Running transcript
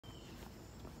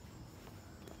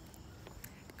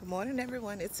Good morning,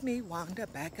 everyone. It's me, Wanda,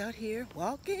 back out here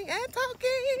walking and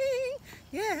talking.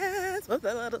 Yes, with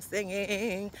a little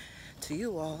singing to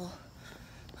you all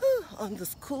on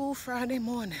this cool Friday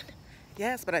morning.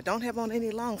 Yes, but I don't have on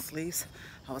any long sleeves.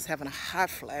 I was having a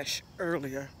hot flash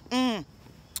earlier.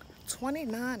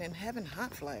 29 and having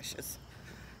hot flashes.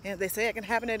 And they say it can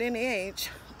happen at any age.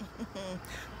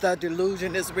 The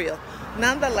delusion is real.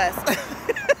 Nonetheless,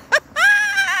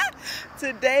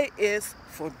 today is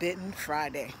Forbidden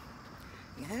Friday.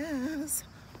 Yes.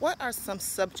 What are some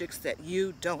subjects that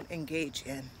you don't engage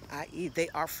in, i.e. they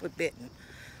are forbidden?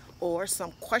 Or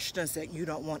some questions that you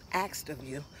don't want asked of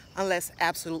you unless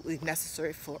absolutely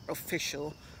necessary for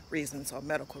official reasons or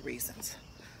medical reasons?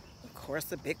 Of course,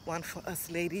 the big one for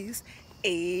us ladies,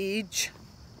 age,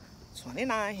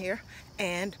 29 here,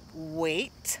 and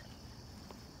weight.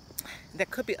 There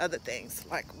could be other things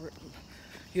like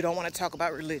you don't want to talk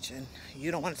about religion. You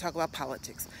don't want to talk about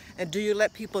politics. And do you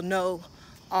let people know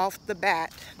off the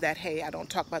bat that, hey, I don't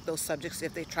talk about those subjects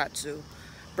if they try to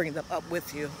bring them up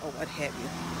with you or what have you?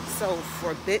 So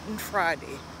Forbidden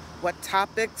Friday, what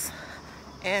topics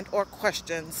and or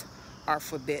questions are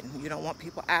forbidden? You don't want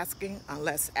people asking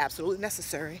unless absolutely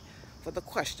necessary for the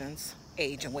questions,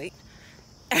 age and weight,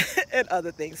 and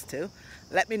other things too.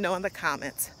 Let me know in the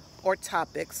comments. Or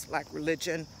topics like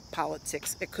religion,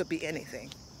 politics, it could be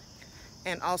anything.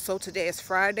 And also today is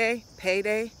Friday,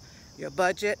 payday, your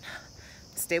budget,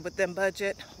 stay within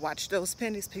budget, watch those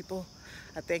pennies, people.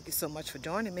 I thank you so much for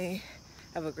joining me.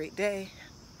 Have a great day.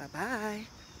 Bye-bye.